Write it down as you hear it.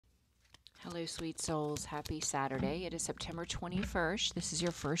Hello, sweet souls. Happy Saturday. It is September 21st. This is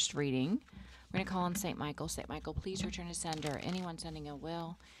your first reading. We're going to call on St. Michael. St. Michael, please return to sender. Anyone sending a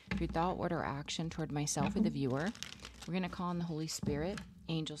will through thought, word, or action toward myself or the viewer. We're going to call on the Holy Spirit,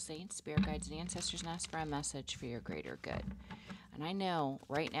 angel saints, spirit guides, and ancestors, and ask for a message for your greater good. And I know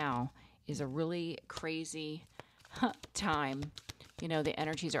right now is a really crazy time. You know, the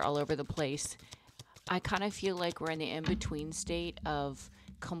energies are all over the place. I kind of feel like we're in the in-between state of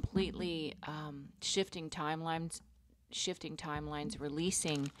completely shifting timelines,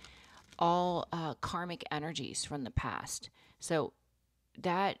 releasing all karmic energies from the past. So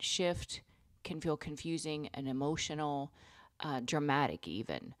that shift can feel confusing and emotional, dramatic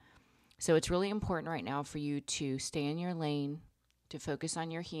even. So it's really important right now for you to stay in your lane, to focus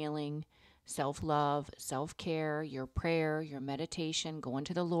on your healing, self-love, self-care, your prayer, your meditation, going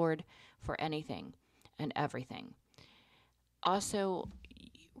to the Lord for anything and everything. Also,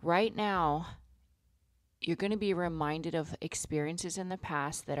 right now, you're going to be reminded of experiences in the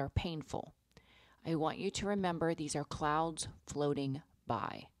past that are painful. I want you to remember these are clouds floating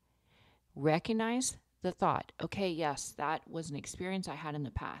by. Recognize the thought, okay, yes, that was an experience I had in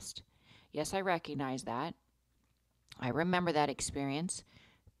the past. Yes, I recognize that. I remember that experience,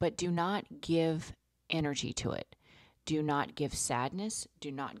 but do not give energy to it. Do not give sadness.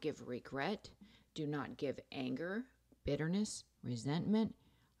 Do not give regret. Do not give anger, bitterness, resentment.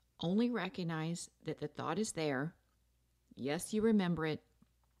 Only recognize that the thought is there. Yes, you remember it,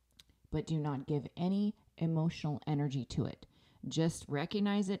 but do not give any emotional energy to it. Just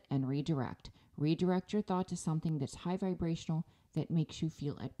recognize it and redirect. Redirect your thought to something that's high vibrational that makes you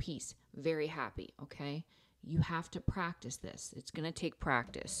feel at peace, very happy, okay? You have to practice this. It's going to take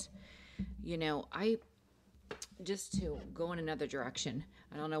practice. You know, just to go in another direction,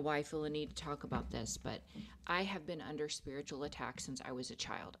 I don't know why I feel the need to talk about this, but I have been under spiritual attack since I was a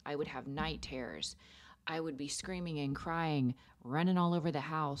child. I would have night terrors. I would be screaming and crying, running all over the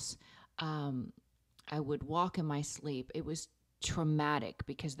house. I would walk in my sleep. It was traumatic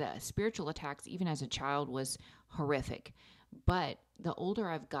because the spiritual attacks, even as a child, was horrific. But the older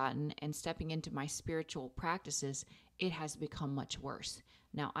I've gotten and stepping into my spiritual practices, it has become much worse.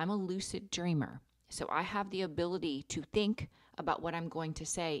 Now, I'm a lucid dreamer. So I have the ability to think about what I'm going to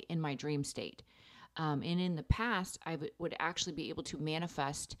say in my dream state. And in the past, I would actually be able to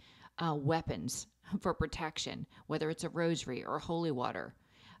manifest weapons for protection, whether it's a rosary or holy water.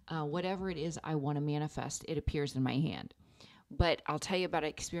 Whatever it is I want to manifest, it appears in my hand. But I'll tell you about an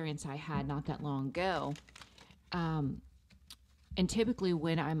experience I had not that long ago. And typically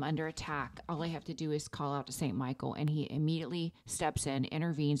when I'm under attack, all I have to do is call out to St. Michael, and he immediately steps in,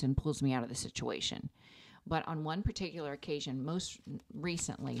 intervenes, and pulls me out of the situation. But on one particular occasion, most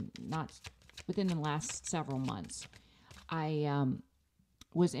recently, not within the last several months, I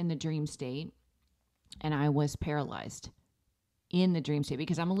was in the dream state, and I was paralyzed in the dream state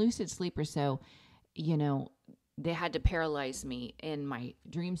because I'm a lucid sleeper. So, you know, they had to paralyze me in my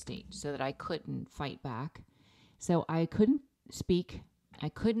dream state so that I couldn't fight back. So I couldn't speak, I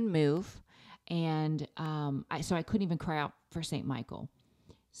couldn't move, and so I couldn't even cry out for St. Michael.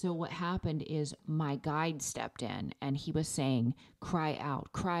 So what happened is my guide stepped in, and he was saying, cry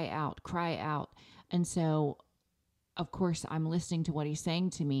out, cry out, cry out. And so, of course, I'm listening to what he's saying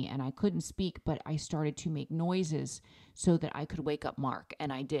to me, and I couldn't speak, but I started to make noises so that I could wake up Mark,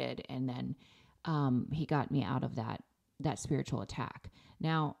 and I did. And then he got me out of that spiritual attack.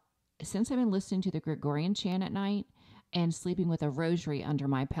 Now, since I've been listening to the Gregorian chant at night and sleeping with a rosary under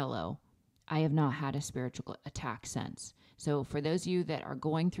my pillow, I have not had a spiritual attack since. So for those of you that are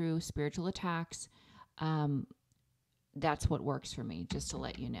going through spiritual attacks, that's what works for me, just to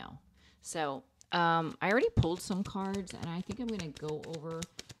let you know. So I already pulled some cards, and I think I'm going to go over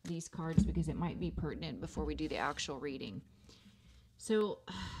these cards because it might be pertinent before we do the actual reading. So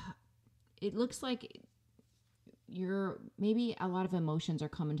it looks like maybe a lot of emotions are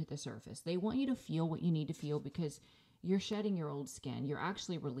coming to the surface. They want you to feel what you need to feel because you're shedding your old skin. You're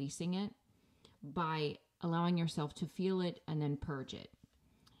actually releasing it by allowing yourself to feel it and then purge it.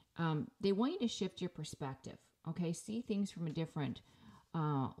 They want you to shift your perspective, okay? See things from a different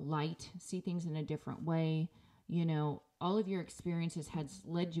light. See things in a different way. You know, all of your experiences has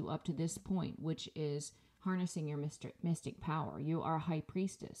led you up to this point, which is harnessing your mystic power. You are a high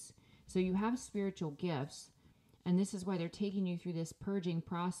priestess. So you have spiritual gifts, and this is why they're taking you through this purging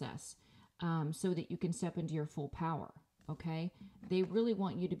process. So that you can step into your full power, okay? They really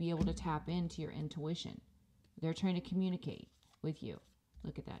want you to be able to tap into your intuition. They're trying to communicate with you.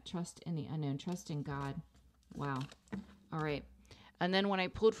 Look at that. Trust in the unknown. Trust in God. Wow. All right. And then when I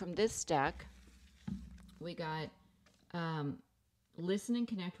pulled from this deck, we got Listen and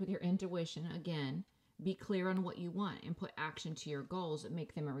connect with your intuition. Again, be clear on what you want and put action to your goals and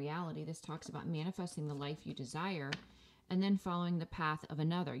make them a reality. This talks about manifesting the life you desire and then following the path of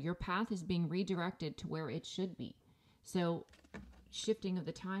another. Your path is being redirected to where it should be. So, shifting of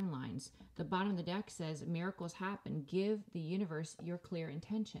the timelines. The bottom of the deck says, miracles happen. Give the universe your clear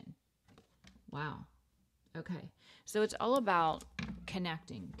intention. Wow. Okay. So it's all about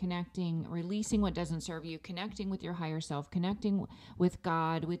connecting, releasing what doesn't serve you, connecting with your higher self, connecting with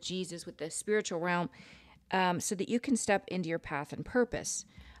God, with Jesus, with the spiritual realm, so that you can step into your path and purpose.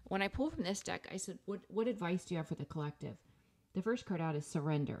 When I pulled from this deck, I said, what advice do you have for the collective? The first card out is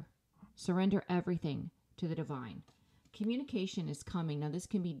surrender. Surrender everything to the divine. Communication is coming. Now, this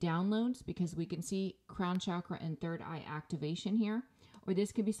can be downloads because we can see crown chakra and third eye activation here, or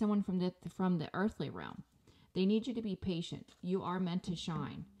this could be someone from the earthly realm. They need you to be patient. You are meant to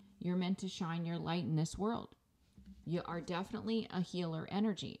shine. You're meant to shine your light in this world. You are definitely a healer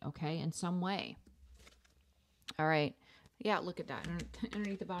energy, okay, in some way. All right. Yeah, look at that.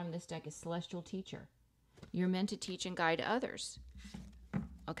 Underneath the bottom of this deck is celestial teacher. You're meant to teach and guide others.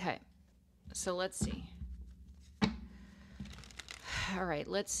 Okay. So let's see. All right,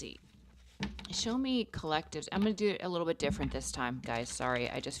 let's see. Show me collectives. I'm going to do it a little bit different this time, guys. Sorry,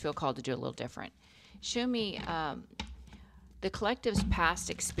 I just feel called to do it a little different. Show me the collective's past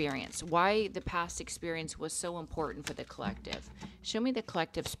experience. Why the past experience was so important for the collective. Show me the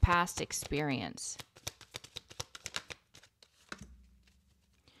collective's past experience.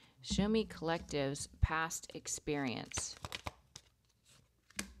 Show me collective's past experience.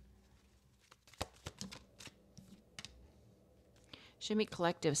 Show me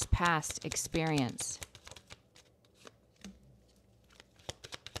collective's past experience.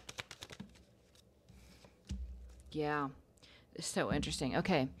 Yeah, it's so interesting.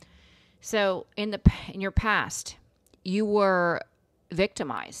 Okay, so in your past, you were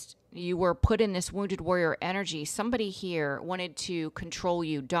victimized. You were put in this wounded warrior energy. Somebody here wanted to control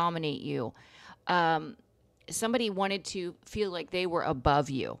you, dominate you. Somebody wanted to feel like they were above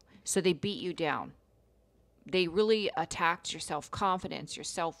you, so they beat you down. They really attacked your self-confidence, your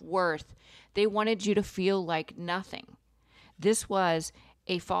self-worth. They wanted you to feel like nothing. This was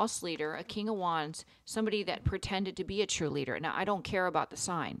a false leader, a king of wands, somebody that pretended to be a true leader. Now, I don't care about the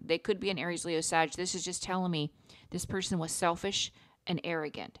sign. They could be an Aries, Leo, Sag. This is just telling me this person was selfish and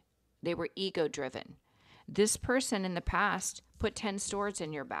arrogant. They were ego-driven. This person in the past put 10 swords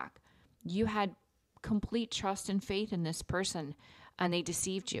in your back. You had complete trust and faith in this person, and they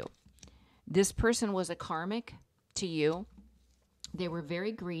deceived you. This person was a karmic to you. They were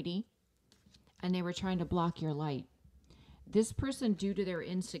very greedy, and they were trying to block your light. This person, due to their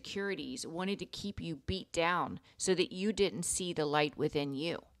insecurities, wanted to keep you beat down so that you didn't see the light within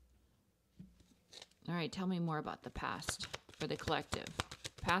you. All right, tell me more about the past for the collective.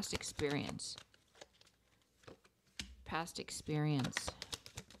 Past experience. Past experience.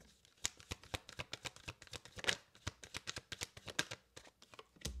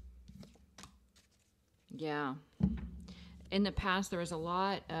 Yeah. In the past, there was a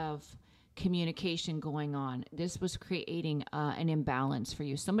lot of communication going on. This was creating an imbalance for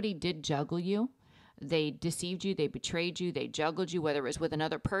you. Somebody did juggle you. They deceived you. They betrayed you. They juggled you, whether it was with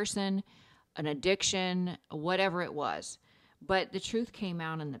another person, an addiction, whatever it was. But the truth came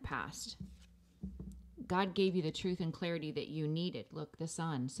out in the past. God gave you the truth and clarity that you needed. Look, the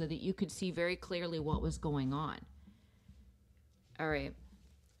sun, so that you could see very clearly what was going on. All right.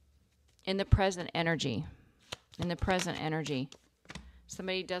 In the present energy,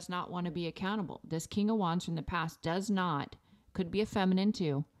 somebody does not want to be accountable. This King of Wands from the past could be a feminine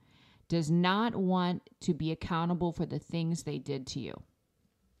too, does not want to be accountable for the things they did to you.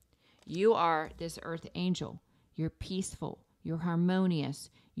 You are this earth angel. You're peaceful. You're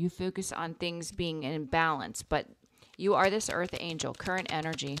harmonious. You focus on things being in balance, but you are this earth angel, current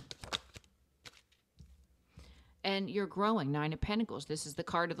energy. And you're growing. 9 of Pentacles. This is the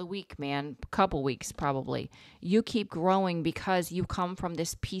card of the week, man. Couple weeks, probably. You keep growing because you come from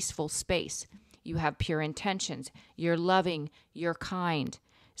this peaceful space. You have pure intentions. You're loving. You're kind.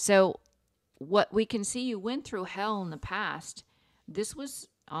 So what we can see, you went through hell in the past. This was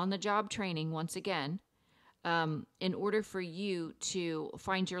on-the-job training, once again, in order for you to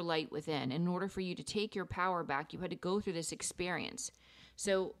find your light within. In order for you to take your power back, you had to go through this experience.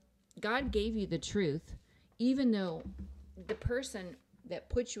 So God gave you the truth. Even though the person that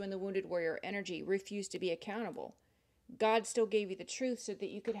put you in the wounded warrior energy refused to be accountable, God still gave you the truth so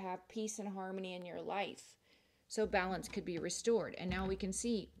that you could have peace and harmony in your life. So balance could be restored. And now we can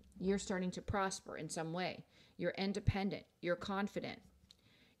see you're starting to prosper in some way. You're independent. You're confident.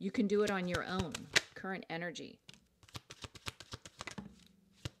 You can do it on your own. Current energy.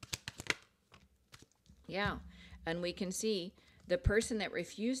 Yeah. And we can see the person that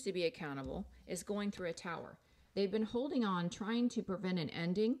refused to be accountable is going through a tower. They've been holding on, trying to prevent an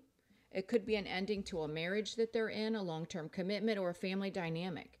ending. It could be an ending to a marriage that they're in, a long-term commitment, or a family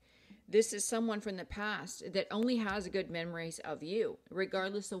dynamic. This is someone from the past that only has good memories of you,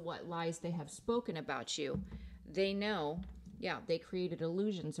 regardless of what lies they have spoken about you. They know, yeah, they created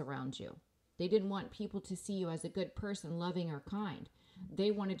illusions around you. They didn't want people to see you as a good person, loving or kind.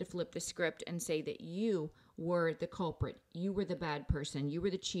 They wanted to flip the script and say that you were the culprit. You were the bad person. You were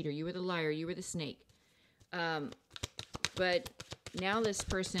the cheater. You were the liar. You were the snake. But now this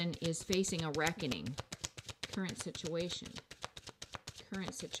person is facing a reckoning. Current situation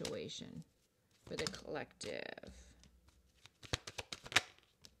for the collective.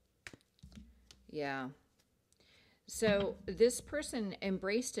 Yeah. So this person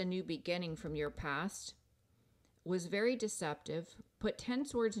embraced a new beginning from your past, was very deceptive, put 10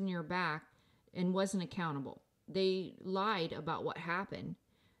 swords in your back, and wasn't accountable. They lied about what happened.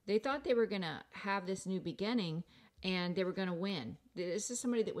 They thought they were going to have this new beginning and they were going to win. This is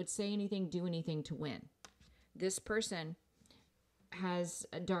somebody that would say anything, do anything to win. This person has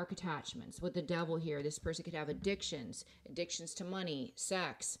dark attachments with the devil here. This person could have addictions to money,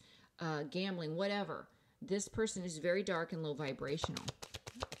 sex, gambling, whatever. This person is very dark and low vibrational.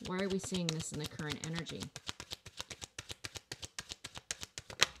 Why are we seeing this in the current energy?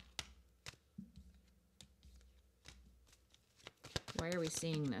 Why are we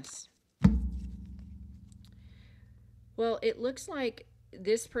seeing this? Well, it looks like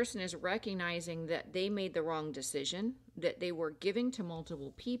this person is recognizing that they made the wrong decision, that they were giving to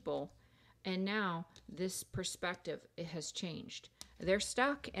multiple people, and now this perspective has changed. They're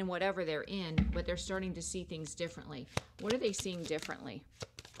stuck in whatever they're in, but they're starting to see things differently. What are they seeing differently?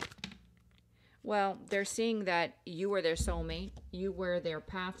 Well, they're seeing that you were their soulmate, you were their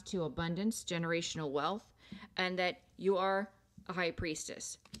path to abundance, generational wealth, and that you are a high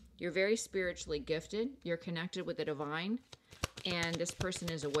priestess. You're very spiritually gifted, you're connected with the divine, and this person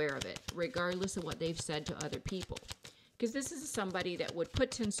is aware of it, regardless of what they've said to other people. Because this is somebody that would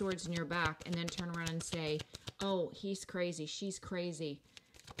put 10 swords in your back and then turn around and say, oh, he's crazy, she's crazy.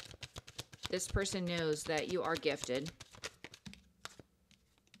 This person knows that you are gifted.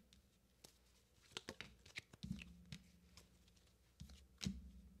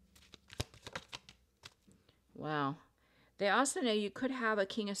 Wow. They also know you could have a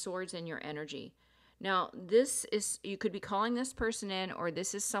King of Swords in your energy. Now, this is, you could be calling this person in, or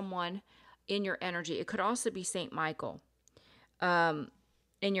this is someone in your energy. It could also be Saint Michael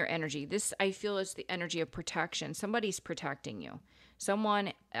in your energy. This, I feel, is the energy of protection. Somebody's protecting you.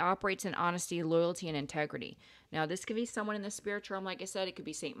 Someone operates in honesty, loyalty, and integrity. Now, this could be someone in the spiritual realm. Like I said, it could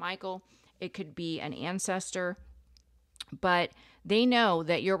be Saint Michael. It could be an ancestor. But they know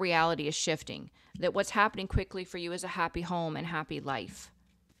that your reality is shifting, that what's happening quickly for you is a happy home and happy life.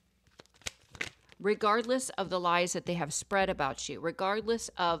 Regardless of the lies that they have spread about you, regardless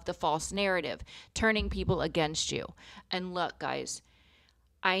of the false narrative, turning people against you. And look, guys,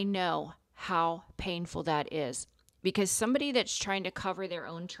 I know how painful that is, because somebody that's trying to cover their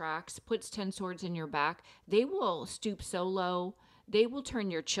own tracks, puts 10 swords in your back, they will stoop so low. They will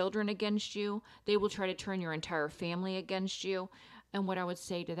turn your children against you. They will try to turn your entire family against you. And what I would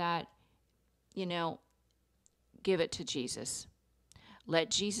say to that, give it to Jesus. Let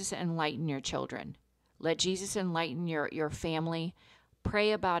Jesus enlighten your children. Let Jesus enlighten your family.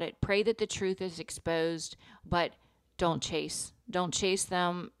 Pray about it. Pray that the truth is exposed, but don't chase. Don't chase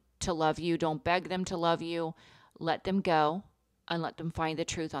them to love you. Don't beg them to love you. Let them go and let them find the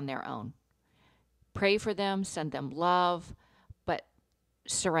truth on their own. Pray for them, send them love, but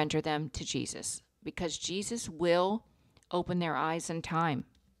surrender them to Jesus, because Jesus will open their eyes in time.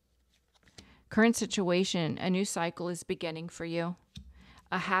 Current situation, a new cycle is beginning for you.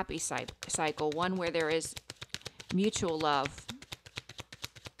 A happy cycle, one where there is mutual love,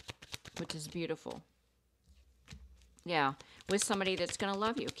 which is beautiful. Yeah, with somebody that's going to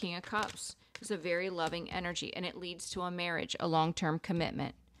love you. King of Cups is a very loving energy, and it leads to a marriage, a long-term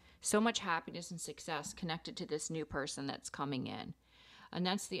commitment. So much happiness and success connected to this new person that's coming in. And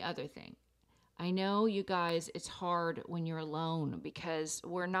that's the other thing. I know, you guys, it's hard when you're alone, because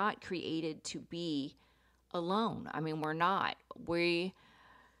we're not created to be alone. I mean, we're not. We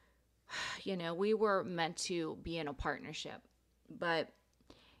were meant to be in a partnership. But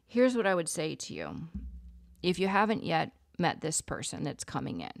here's what I would say to you. If you haven't yet met this person that's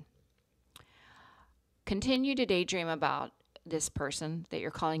coming in, continue to daydream about this person that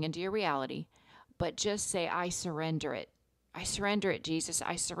you're calling into your reality, but just say, I surrender it. I surrender it, Jesus.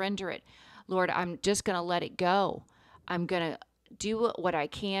 I surrender it. Lord, I'm just going to let it go. I'm going to do what I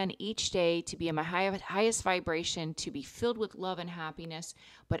can each day to be in my highest vibration, to be filled with love and happiness,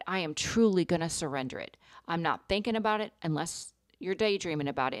 but I am truly going to surrender it. I'm not thinking about it unless you're daydreaming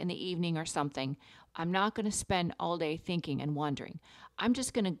about it in the evening or something. I'm not going to spend all day thinking and wondering. I'm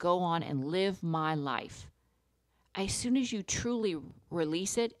just going to go on and live my life. As soon as you truly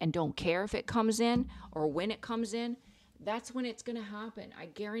release it and don't care if it comes in or when it comes in, that's when it's going to happen. I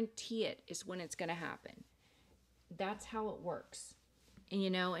guarantee it is when it's going to happen. That's how it works.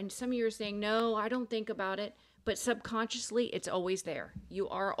 And and some of you are saying, no, I don't think about it. But subconsciously, it's always there. You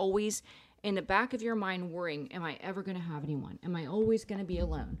are always in the back of your mind worrying, am I ever going to have anyone? Am I always going to be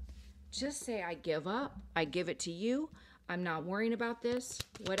alone? Just say, I give up. I give it to you. I'm not worrying about this,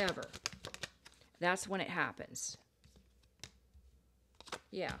 whatever. That's when it happens.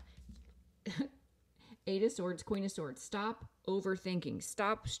 Yeah. Eight of Swords, Queen of Swords. Stop overthinking.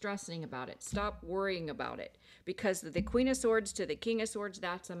 Stop stressing about it. Stop worrying about it. Because the Queen of Swords to the King of Swords,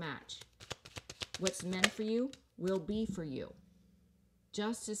 that's a match. What's meant for you will be for you.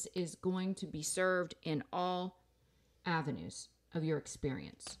 Justice is going to be served in all avenues of your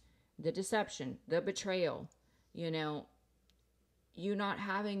experience. The deception, the betrayal, you not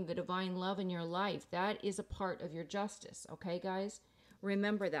having the divine love in your life, that is a part of your justice. Okay, guys?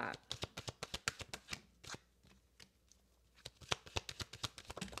 Remember that.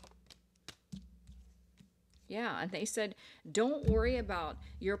 Yeah, and they said, don't worry about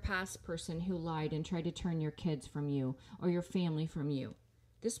your past person who lied and tried to turn your kids from you or your family from you.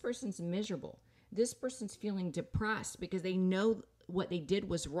 This person's miserable. This person's feeling depressed because they know what they did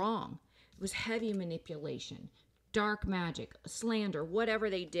was wrong. It was heavy manipulation, dark magic, slander, whatever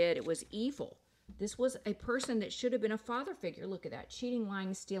they did, it was evil. This was a person that should have been a father figure. Look at that, cheating,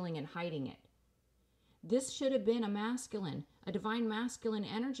 lying, stealing, and hiding it. This should have been a masculine, a divine masculine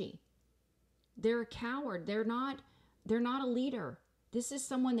energy. They're a coward. They're not a leader. This is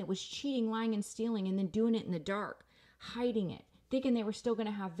someone that was cheating, lying, and stealing and then doing it in the dark, hiding it, thinking they were still going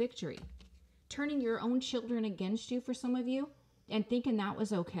to have victory. Turning your own children against you for some of you and thinking that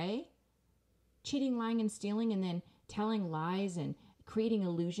was okay. Cheating, lying, and stealing and then telling lies and creating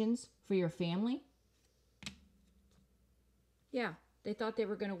illusions for your family. Yeah, they thought they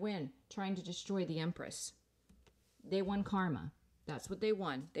were going to win, trying to destroy the Empress. They won karma. That's what they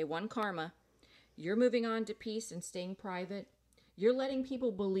won. They won karma. You're moving on to peace and staying private. You're letting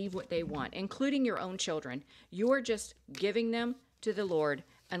people believe what they want, including your own children. You are just giving them to the Lord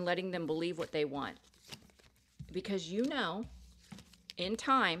and letting them believe what they want. Because in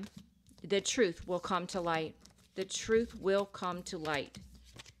time, the truth will come to light. The truth will come to light.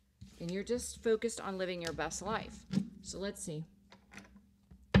 And you're just focused on living your best life. So let's see.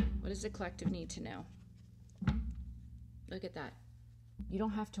 What does the collective need to know? Look at that. You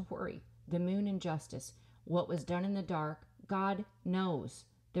don't have to worry. The moon and justice. What was done in the dark, God knows.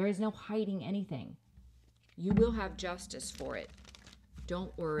 There is no hiding anything. You will have justice for it.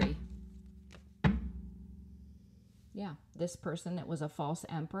 Don't worry. Yeah, this person that was a false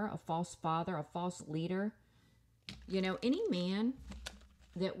emperor, a false father, a false leader. Any man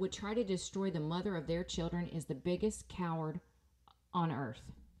that would try to destroy the mother of their children is the biggest coward on earth.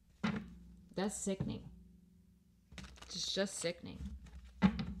 That's sickening. It's just sickening.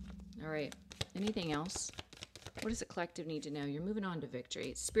 All right. Anything else? What does the collective need to know? You're moving on to victory.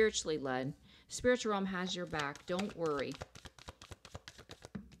 It's spiritually led. Spiritual realm has your back. Don't worry.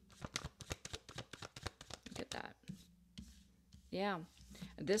 Look at that. Yeah.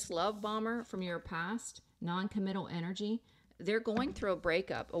 This love bomber from your past, non-committal energy, they're going through a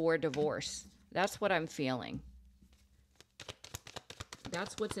breakup or a divorce. That's what I'm feeling.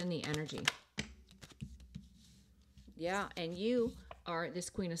 That's what's in the energy. Yeah, and you are this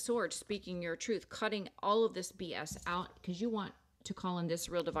Queen of Swords, speaking your truth, cutting all of this BS out because you want to call in this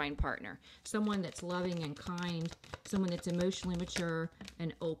real divine partner. Someone that's loving and kind, someone that's emotionally mature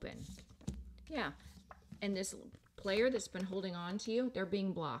and open. Yeah, and this player that's been holding on to you, they're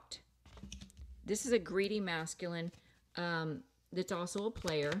being blocked. This is a greedy masculine that's also a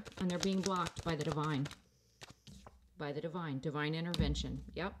player, and they're being blocked by the divine. By the divine. Divine intervention.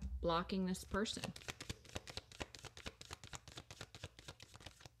 Yep, blocking this person.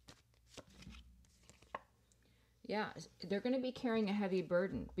 Yeah, they're going to be carrying a heavy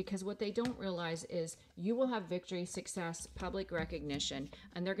burden because what they don't realize is you will have victory, success, public recognition,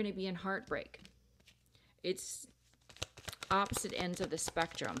 and they're going to be in heartbreak. It's opposite ends of the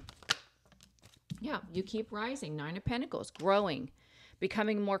spectrum. Yeah, you keep rising. 9 of Pentacles, growing,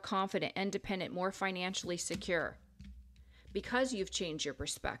 becoming more confident, independent, more financially secure because you've changed your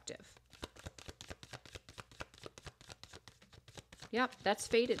perspective. Yep, that's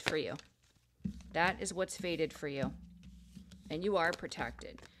fated for you. That is what's fated for you. and you are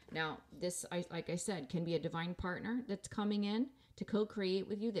protected. Now, this, like I said, can be a divine partner that's coming in to co-create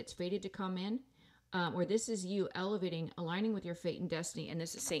with you, that's fated to come in, or this is you elevating, aligning with your fate and destiny, and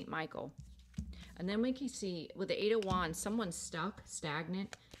this is Saint Michael. And then we can see with the Eight of Wands, someone's stuck,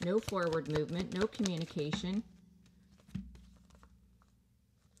 stagnant, no forward movement, no communication.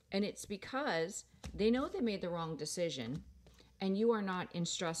 And it's because they know they made the wrong decision, and you are not in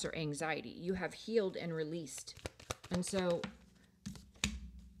stress or anxiety. You have healed and released. And so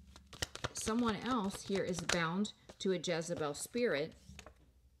someone else here is bound to a Jezebel spirit,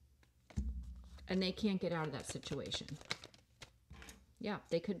 and they can't get out of that situation. Yeah,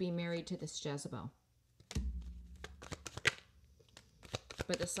 they could be married to this Jezebel.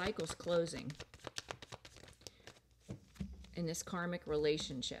 But the cycle's closing in this karmic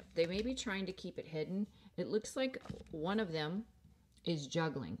relationship. They may be trying to keep it hidden. It looks like one of them is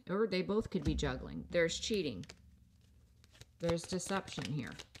juggling, or they both could be juggling. There's cheating. There's deception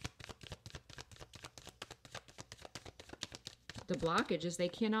here. The blockage is they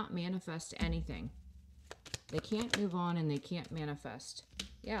cannot manifest anything. They can't move on and they can't manifest.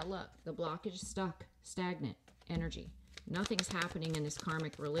 Yeah, look, the blockage is stuck, stagnant energy. Nothing's happening in this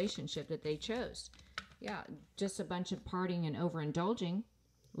karmic relationship that they chose. Yeah, just a bunch of partying and overindulging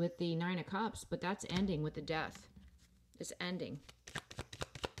with the Nine of Cups, but that's ending with the Death. It's ending.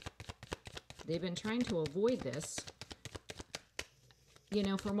 They've been trying to avoid this, you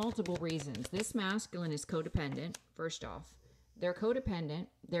know, for multiple reasons. This masculine is codependent, first off. They're codependent,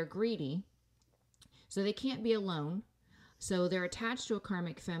 they're greedy, so they can't be alone. So they're attached to a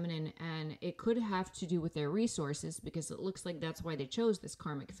karmic feminine, and it could have to do with their resources, because it looks like that's why they chose this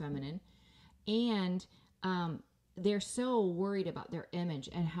karmic feminine. And they're so worried about their image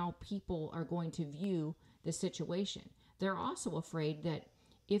and how people are going to view the situation. They're also afraid that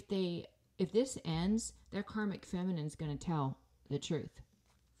if this ends, their karmic feminine is going to tell the truth.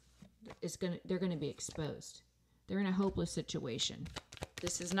 They're going to be exposed. They're in a hopeless situation.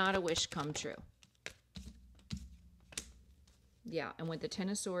 This is not a wish come true. Yeah, and with the Ten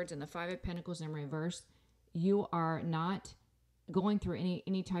of Swords and the Five of Pentacles in reverse, you are not going through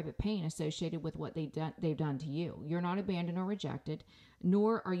any type of pain associated with what they've done to you. You're not abandoned or rejected,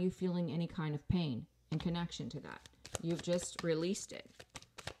 nor are you feeling any kind of pain in connection to that. You've just released it.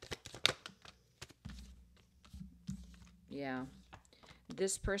 Yeah.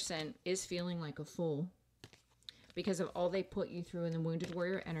 This person is feeling like a fool because of all they put you through in the Wounded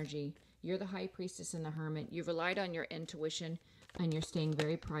Warrior energy. You're the High Priestess and the Hermit. You've relied on your intuition, and you're staying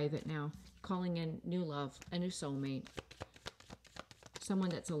very private now, calling in new love, a new soulmate, someone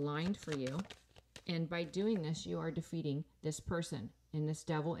that's aligned for you. And by doing this, you are defeating this person in this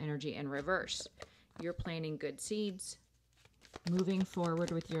devil energy in reverse. You're planting good seeds, moving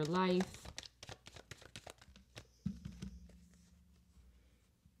forward with your life.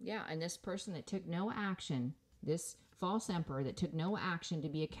 Yeah, and this person that took no action, this false emperor that took no action to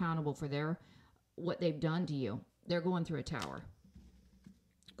be accountable for what they've done to you, they're going through a tower.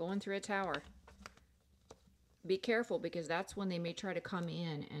 Going through a tower. Be careful, because that's when they may try to come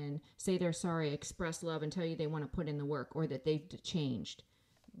in and say they're sorry, express love, and tell you they want to put in the work, or that they've changed.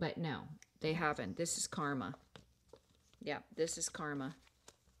 But no, they haven't. This is karma. Yeah, this is karma.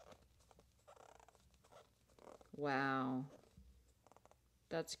 Wow.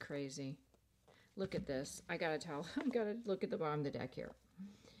 That's crazy. Look at this. I gotta look at the bottom of the deck here.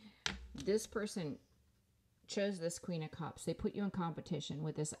 This person chose this Queen of Cups. They put you in competition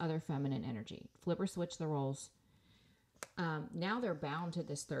with this other feminine energy. Flip or switch the roles. Now they're bound to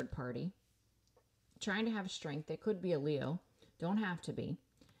this third party, trying to have strength. They could be a Leo. Don't have to be.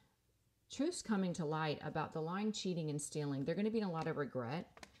 Truth's coming to light about the lying, cheating, and stealing. They're going to be in a lot of regret.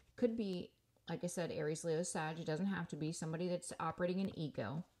 Could be, like I said, Aries, Leo, Sag. It doesn't have to be somebody that's operating in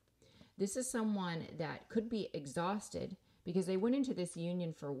ego. This is someone that could be exhausted because they went into this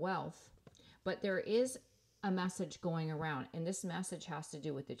union for wealth, but there is a message going around, and this message has to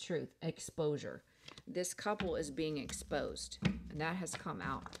do with the truth, exposure. This couple is being exposed, and that has come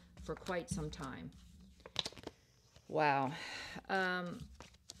out for quite some time. Wow.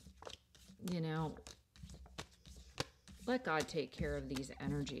 You know, let God take care of these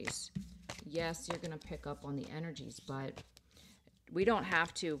energies. Yes, you're going to pick up on the energies, but we don't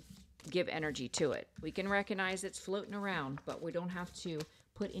have to give energy to it. We can recognize it's floating around, but we don't have to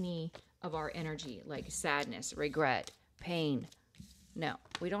put any of our energy, like sadness, regret, pain. No,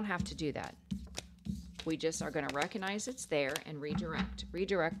 we don't have to do that. We just are going to recognize it's there and redirect.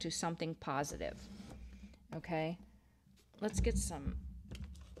 Redirect to something positive. Okay? Let's get some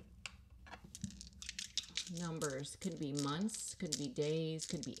numbers. Could be months, could be days,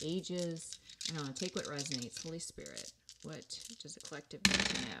 could be ages. I don't know. Take what resonates. Holy Spirit. What does the collective need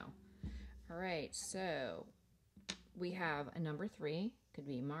to know? All right, so we have a number 3, could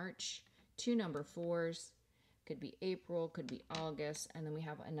be March, 2 number 4s, could be April, could be August, and then we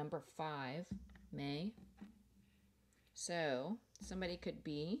have a number 5, May. So somebody could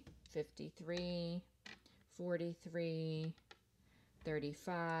be 53, 43,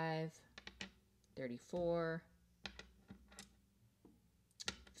 35, 34,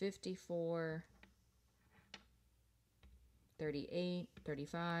 54, 38,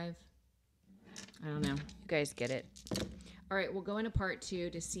 35. I don't know. You guys get it. All right, we'll go into part 2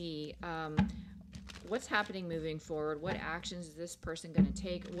 to see what's happening moving forward. What actions is this person going to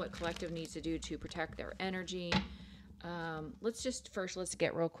take? What collective needs to do to protect their energy? Let's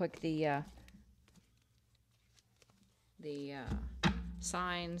get real quick the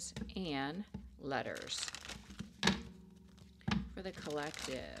signs and letters for the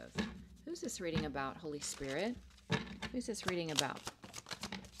collective. Who's this reading about, Holy Spirit? Who's this reading about?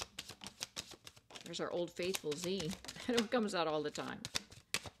 There's our old faithful Z. It comes out all the time.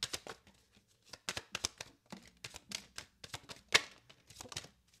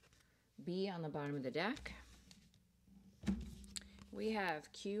 B on the bottom of the deck. We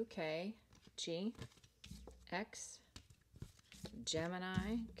have Q, K, G, X,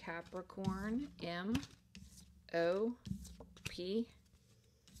 Gemini, Capricorn, M, O, P,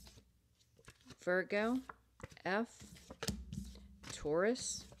 Virgo, F,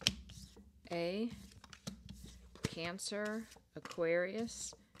 Taurus, A, Cancer,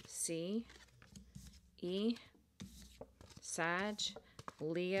 Aquarius, C, E, Sag,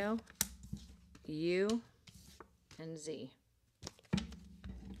 Leo, U, and Z.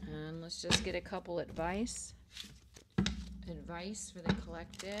 And let's just get a couple advice. Advice for the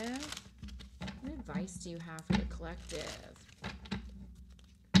collective. What advice do you have for the collective?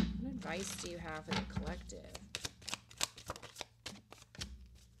 What advice do you have for the collective?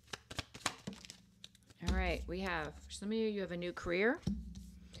 All right, we have, for some of you, you have a new career.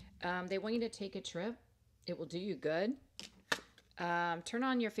 They want you to take a trip. It will do you good. Turn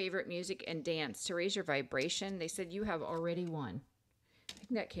on your favorite music and dance to raise your vibration. They said you have already won. I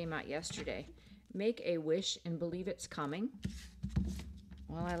think that came out yesterday. Make a wish and believe it's coming.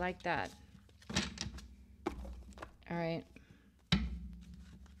 Well, I like that. All right.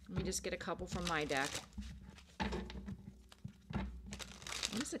 Let me just get a couple from my deck.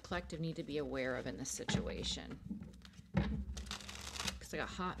 What does the collective need to be aware of in this situation? Looks like a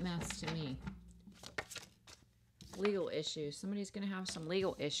hot mess to me. Legal issues. Somebody's going to have some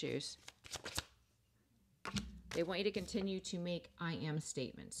legal issues. They want you to continue to make I am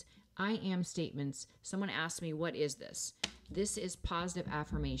statements. I am statements. Someone asked me, what is this? This is positive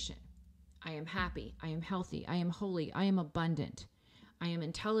affirmation. I am happy. I am healthy. I am holy. I am abundant. I am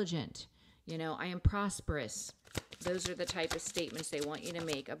intelligent. You know, I am prosperous. Those are the type of statements they want you to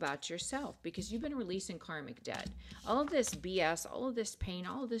make about yourself because you've been releasing karmic debt. All of this BS, all of this pain,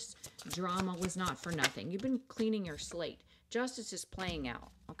 all of this drama was not for nothing. You've been cleaning your slate. Justice is playing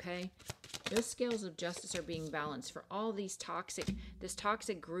out, okay? Those scales of justice are being balanced for all this toxic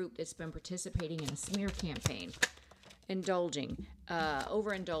group that's been participating in a smear campaign, indulging,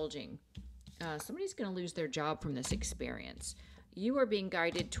 overindulging. Somebody's going to lose their job from this experience. You are being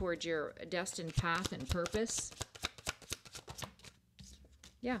guided towards your destined path and purpose.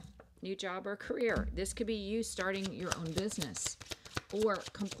 Yeah, new job or career. This could be you starting your own business or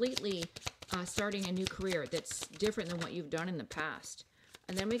completely starting a new career that's different than what you've done in the past.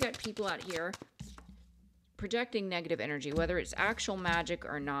 And then we got people out here projecting negative energy, whether it's actual magic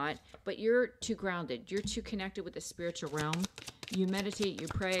or not, but you're too grounded. You're too connected with the spiritual realm. You meditate, you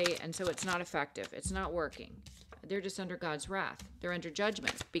pray, and so it's not effective. It's not working. They're just under God's wrath. They're under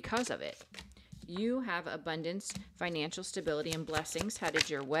judgment because of it. You have abundance, financial stability, and blessings headed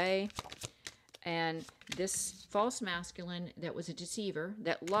your way. And this false masculine that was a deceiver,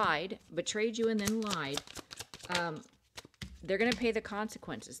 that lied, betrayed you and then lied, they're going to pay the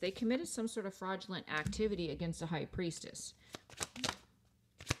consequences. They committed some sort of fraudulent activity against a high priestess.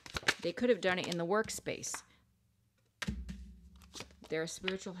 They could have done it in the workspace. They're a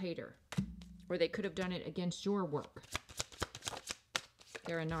spiritual hater. Or they could have done it against your work.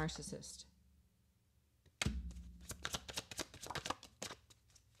 They're a narcissist.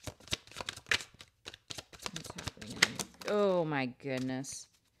 What's happening? Oh my goodness.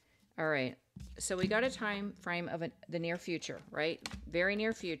 All right. So we got a time frame of the near future, right? Very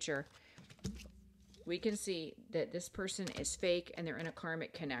near future. We can see that this person is fake and they're in a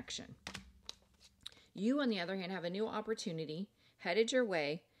karmic connection. You, on the other hand, have a new opportunity headed your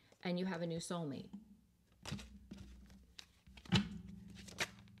way, and you have a new soulmate.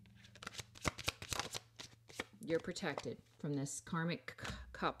 You're protected from this karmic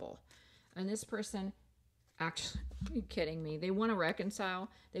couple. And this person, actually, are you kidding me? They want to reconcile.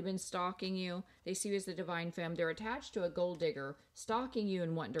 They've been stalking you. They see you as the divine femme. They're attached to a gold digger, stalking you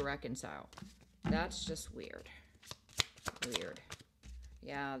and wanting to reconcile. That's just weird. Weird.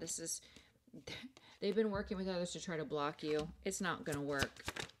 Yeah, this is... They've been working with others to try to block you. It's not going to work.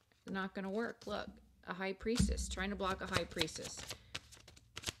 Not going to work. Look, a high priestess. Trying to block a high priestess.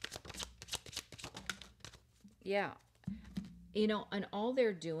 Yeah. You know, and all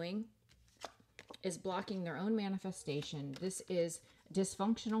they're doing is blocking their own manifestation. This is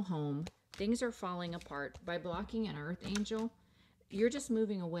dysfunctional home. Things are falling apart. By blocking an earth angel, you're just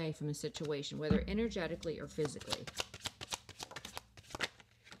moving away from a situation, whether energetically or physically.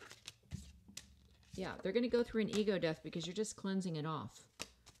 Yeah, they're going to go through an ego death because you're just cleansing it off.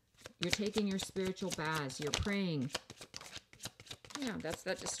 You're taking your spiritual baths. You're praying. Yeah, that's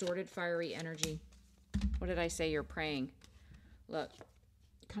that distorted, fiery energy. What did I say? You're praying. Look,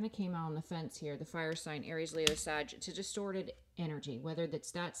 kind of came out on the fence here. The fire sign, Aries, Leo, Sag. It's a distorted energy, whether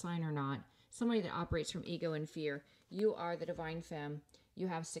that's that sign or not. Somebody that operates from ego and fear. You are the divine femme. You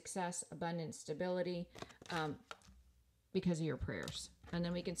have success, abundance, stability because of your prayers. And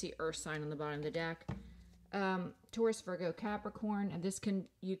then we can see earth sign on the bottom of the deck. Taurus, Virgo, Capricorn. And this can,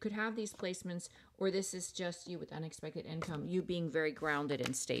 you could have these placements, or this is just you with unexpected income. You being very grounded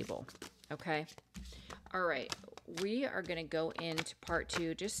and stable. Okay. All right. We are going to go into part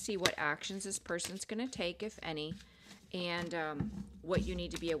 2. Just see what actions this person's going to take, if any. And what you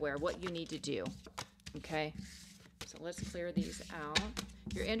need to be aware, what you need to do. Okay. So let's clear these out.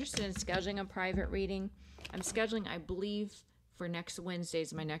 If you're interested in scheduling a private reading, I'm scheduling, I believe, for next Wednesday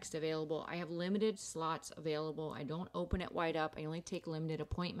is my next available. I have limited slots available. I don't open it wide up. I only take limited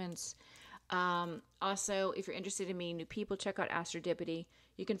appointments. Also, if you're interested in meeting new people, check out Astrodipity.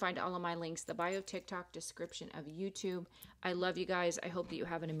 You can find all of my links, the bio of TikTok, description of YouTube. I love you guys. I hope that you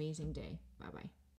have an amazing day. Bye-bye.